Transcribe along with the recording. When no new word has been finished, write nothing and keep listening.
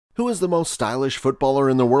Who is the most stylish footballer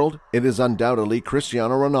in the world? It is undoubtedly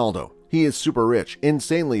Cristiano Ronaldo. He is super rich,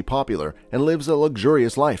 insanely popular, and lives a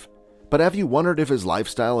luxurious life. But have you wondered if his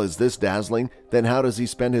lifestyle is this dazzling, then how does he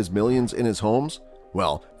spend his millions in his homes?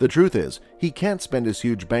 Well, the truth is, he can't spend his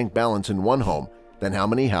huge bank balance in one home. Then how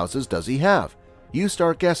many houses does he have? You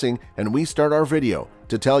start guessing, and we start our video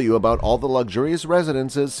to tell you about all the luxurious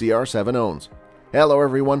residences CR7 owns. Hello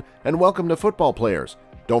everyone, and welcome to Football Players.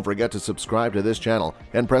 Don't forget to subscribe to this channel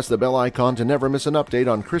and press the bell icon to never miss an update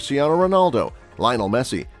on Cristiano Ronaldo, Lionel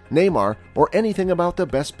Messi, Neymar, or anything about the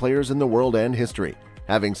best players in the world and history.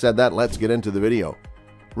 Having said that, let's get into the video.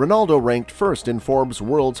 Ronaldo ranked first in Forbes'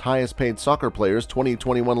 World's Highest Paid Soccer Players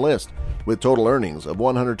 2021 list, with total earnings of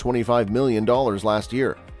 $125 million last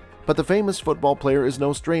year. But the famous football player is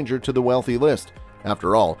no stranger to the wealthy list.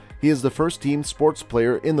 After all, he is the first team sports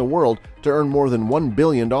player in the world to earn more than $1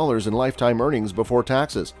 billion in lifetime earnings before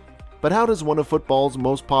taxes. But how does one of football's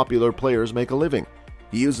most popular players make a living?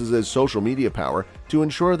 He uses his social media power to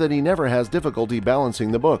ensure that he never has difficulty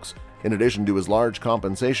balancing the books, in addition to his large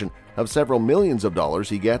compensation of several millions of dollars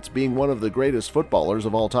he gets being one of the greatest footballers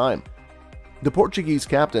of all time. The Portuguese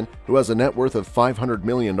captain, who has a net worth of $500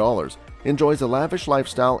 million, enjoys a lavish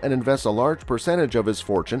lifestyle and invests a large percentage of his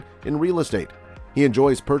fortune in real estate. He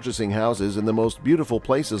enjoys purchasing houses in the most beautiful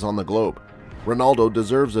places on the globe. Ronaldo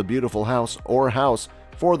deserves a beautiful house or house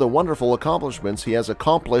for the wonderful accomplishments he has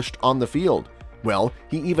accomplished on the field. Well,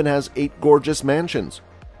 he even has 8 gorgeous mansions.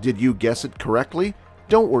 Did you guess it correctly?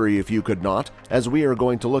 Don't worry if you could not, as we are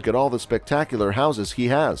going to look at all the spectacular houses he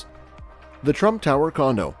has. The Trump Tower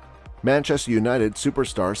condo. Manchester United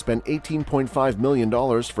superstar spent $18.5 million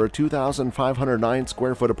for a 2,509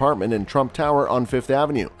 square foot apartment in Trump Tower on Fifth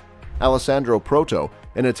Avenue. Alessandro Proto,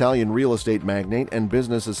 an Italian real estate magnate and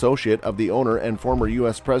business associate of the owner and former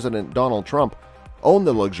U.S. President Donald Trump, owned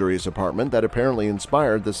the luxurious apartment that apparently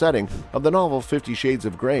inspired the setting of the novel 50 Shades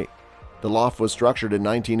of Grey. The loft was structured in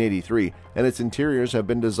 1983, and its interiors have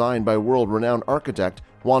been designed by world-renowned architect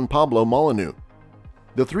Juan Pablo Molyneux.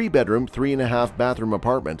 The 3-bedroom, 3.5-bathroom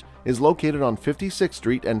apartment is located on 56th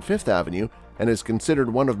Street and 5th Avenue and is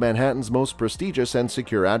considered one of Manhattan's most prestigious and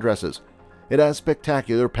secure addresses. It has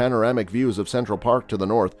spectacular panoramic views of Central Park to the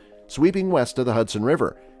north, sweeping west to the Hudson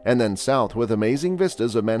River, and then south with amazing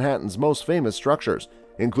vistas of Manhattan's most famous structures,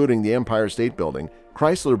 including the Empire State Building,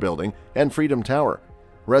 Chrysler Building, and Freedom Tower.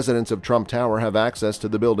 Residents of Trump Tower have access to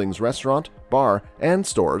the building's restaurant, bar, and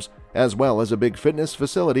stores, as well as a big fitness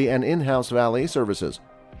facility and in-house valet services.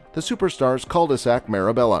 The superstar's cul-de-sac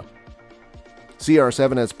Marabella.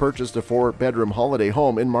 CR7 has purchased a 4-bedroom holiday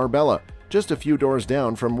home in Marbella, just a few doors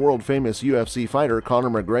down from world-famous UFC fighter Conor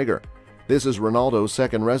McGregor. This is Ronaldo's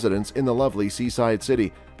second residence in the lovely seaside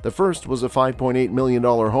city. The first was a $5.8 million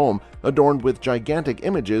home adorned with gigantic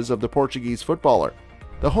images of the Portuguese footballer.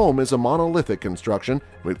 The home is a monolithic construction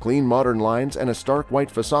with clean modern lines and a stark white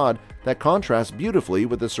facade that contrasts beautifully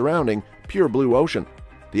with the surrounding pure blue ocean.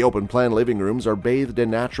 The open-plan living rooms are bathed in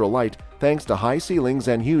natural light thanks to high ceilings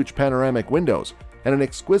and huge panoramic windows, and an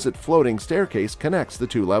exquisite floating staircase connects the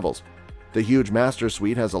 2 levels. The huge master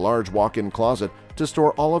suite has a large walk-in closet to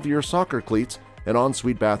store all of your soccer cleats, an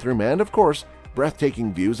ensuite bathroom, and, of course,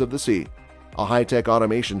 breathtaking views of the sea. A high-tech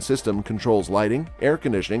automation system controls lighting, air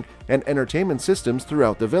conditioning, and entertainment systems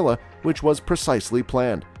throughout the villa, which was precisely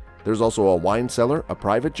planned. There's also a wine cellar, a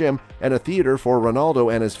private gym, and a theater for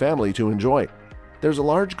Ronaldo and his family to enjoy. There's a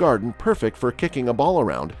large garden perfect for kicking a ball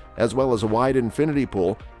around, as well as a wide infinity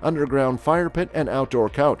pool, underground fire pit, and outdoor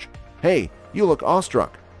couch. Hey, you look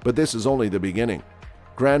awestruck, but this is only the beginning.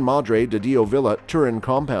 Gran Madre de Dio Villa Turin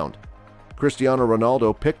Compound. Cristiano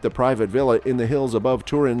Ronaldo picked the private villa in the hills above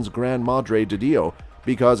Turin's Gran Madre de Dio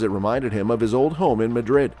because it reminded him of his old home in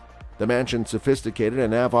Madrid. The mansion's sophisticated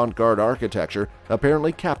and avant-garde architecture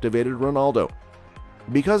apparently captivated Ronaldo.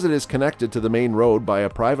 Because it is connected to the main road by a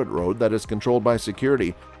private road that is controlled by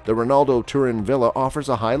security, the Ronaldo Turin Villa offers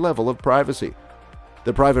a high level of privacy.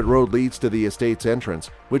 The private road leads to the estate's entrance,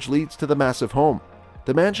 which leads to the massive home.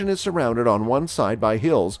 The mansion is surrounded on one side by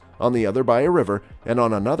hills, on the other by a river, and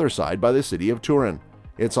on another side by the city of Turin.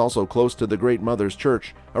 It's also close to the Great Mother's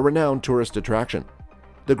Church, a renowned tourist attraction.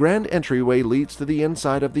 The grand entryway leads to the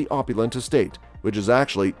inside of the opulent estate, which is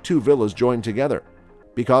actually 2 villas joined together.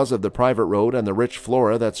 Because of the private road and the rich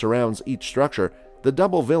flora that surrounds each structure, the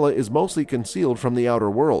double villa is mostly concealed from the outer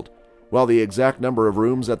world. While the exact number of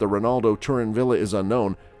rooms at the Ronaldo Turin Villa is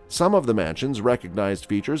unknown, some of the mansion's recognized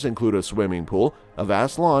features include a swimming pool, a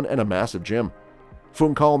vast lawn, and a massive gym.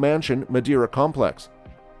 Funchal Mansion Madeira Complex.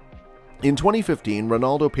 In 2015,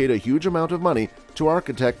 Ronaldo paid a huge amount of money to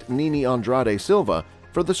architect Nini Andrade Silva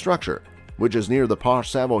for the structure, which is near the posh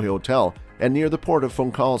Savoy Hotel and near the port of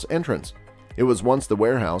Funcal's entrance. It was once the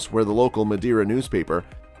warehouse where the local Madeira newspaper,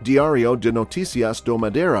 Diário de Notícias do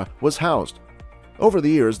Madeira, was housed. Over the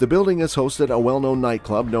years, the building has hosted a well-known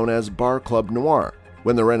nightclub known as Bar Club Noir.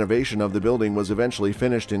 When the renovation of the building was eventually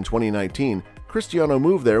finished in 2019, Cristiano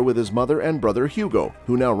moved there with his mother and brother Hugo,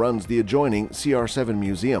 who now runs the adjoining CR7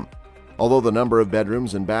 Museum. Although the number of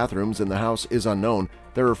bedrooms and bathrooms in the house is unknown,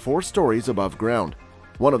 there are 4 stories above ground.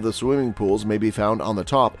 One of the swimming pools may be found on the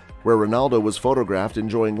top, where Ronaldo was photographed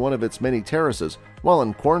enjoying one of its many terraces while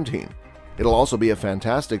in quarantine. It'll also be a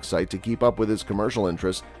fantastic site to keep up with his commercial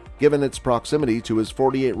interests, given its proximity to his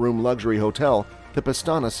 48-room luxury hotel, the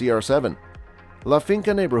Pestana CR7. La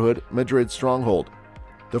Finca neighborhood, Madrid's stronghold.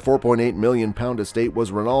 The £4.8 million estate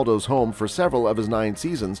was Ronaldo's home for several of his 9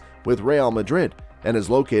 seasons with Real Madrid and is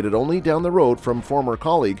located only down the road from former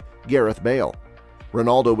colleague Gareth Bale.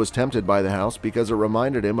 Ronaldo was tempted by the house because it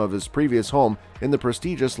reminded him of his previous home in the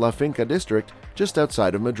prestigious La Finca district just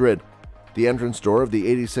outside of Madrid. The entrance door of the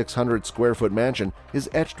 8,600 square foot mansion is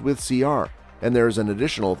etched with CR, and there is an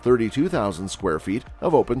additional 32,000 square feet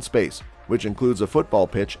of open space, which includes a football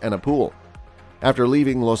pitch and a pool. After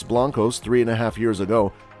leaving Los Blancos 3.5 years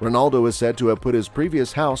ago, Ronaldo is said to have put his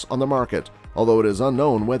previous house on the market, although it is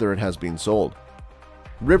unknown whether it has been sold.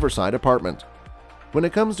 Riverside apartment. When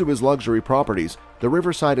it comes to his luxury properties, the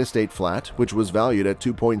Riverside Estate flat, which was valued at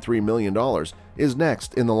 $2.3 million, is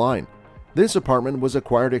next in the line. This apartment was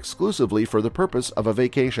acquired exclusively for the purpose of a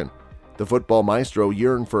vacation. The football maestro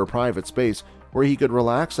yearned for a private space where he could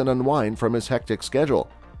relax and unwind from his hectic schedule.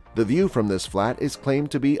 The view from this flat is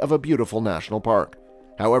claimed to be of a beautiful national park.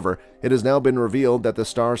 However, it has now been revealed that the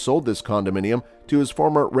star sold this condominium to his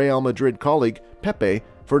former Real Madrid colleague, Pepe,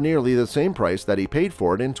 for nearly the same price that he paid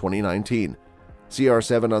for it in 2019.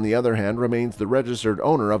 CR7, on the other hand, remains the registered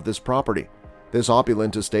owner of this property. This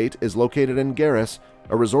opulent estate is located in Gerês,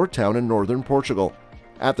 a resort town in northern Portugal.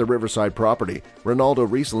 At the Riverside property,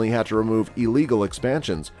 Ronaldo recently had to remove illegal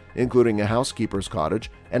expansions, including a housekeeper's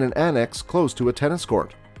cottage and an annex close to a tennis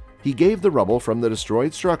court. He gave the rubble from the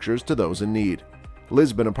destroyed structures to those in need.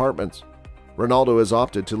 Lisbon apartments. Ronaldo has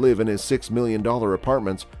opted to live in his $6 million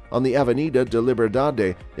apartments on the Avenida de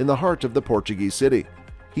Liberdade in the heart of the Portuguese city.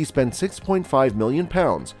 He spent £6.5 million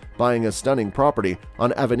buying a stunning property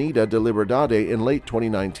on Avenida de Liberdade in late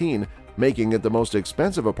 2019, making it the most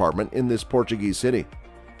expensive apartment in this Portuguese city.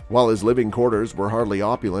 While his living quarters were hardly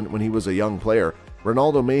opulent when he was a young player,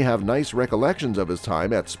 Ronaldo may have nice recollections of his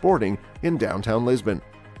time at Sporting in downtown Lisbon.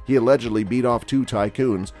 He allegedly beat off 2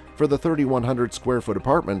 tycoons for the 3,100 square foot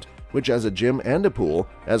apartment, which has a gym and a pool,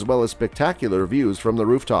 as well as spectacular views from the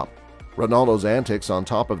rooftop. Ronaldo's antics on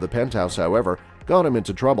top of the penthouse, however, got him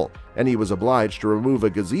into trouble, and he was obliged to remove a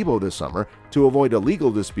gazebo this summer to avoid a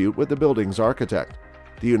legal dispute with the building's architect.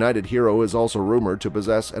 The United hero is also rumored to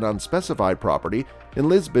possess an unspecified property in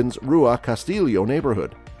Lisbon's Rua Castilho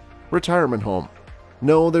neighborhood. Retirement home.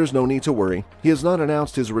 No, there's no need to worry. He has not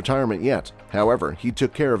announced his retirement yet. However, he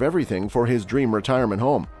took care of everything for his dream retirement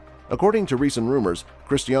home. According to recent rumors,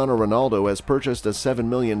 Cristiano Ronaldo has purchased a £7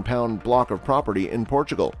 million block of property in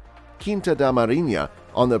Portugal. Quinta da Marinha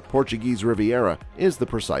on the Portuguese Riviera is the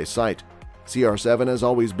precise site. CR7 has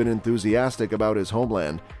always been enthusiastic about his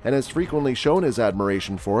homeland and has frequently shown his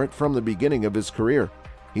admiration for it from the beginning of his career.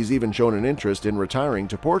 He's even shown an interest in retiring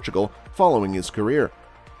to Portugal following his career.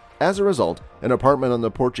 As a result, an apartment on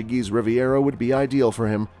the Portuguese Riviera would be ideal for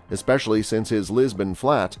him, especially since his Lisbon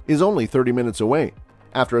flat is only 30 minutes away.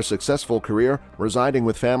 After a successful career, residing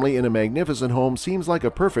with family in a magnificent home seems like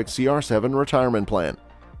a perfect CR7 retirement plan.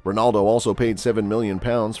 Ronaldo also paid £7 million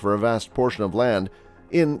for a vast portion of land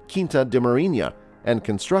in Quinta da Marinha, and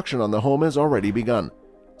construction on the home has already begun.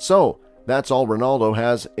 So, that's all Ronaldo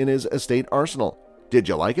has in his estate arsenal. Did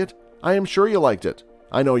you like it? I am sure you liked it.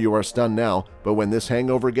 I know you are stunned now, but when this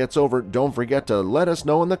hangover gets over, don't forget to let us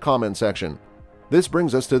know in the comment section. This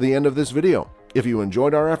brings us to the end of this video. If you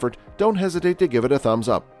enjoyed our effort, don't hesitate to give it a thumbs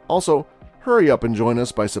up. Also, hurry up and join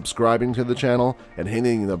us by subscribing to the channel and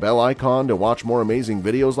hitting the bell icon to watch more amazing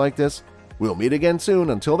videos like this. We'll meet again soon.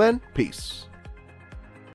 Until then, peace.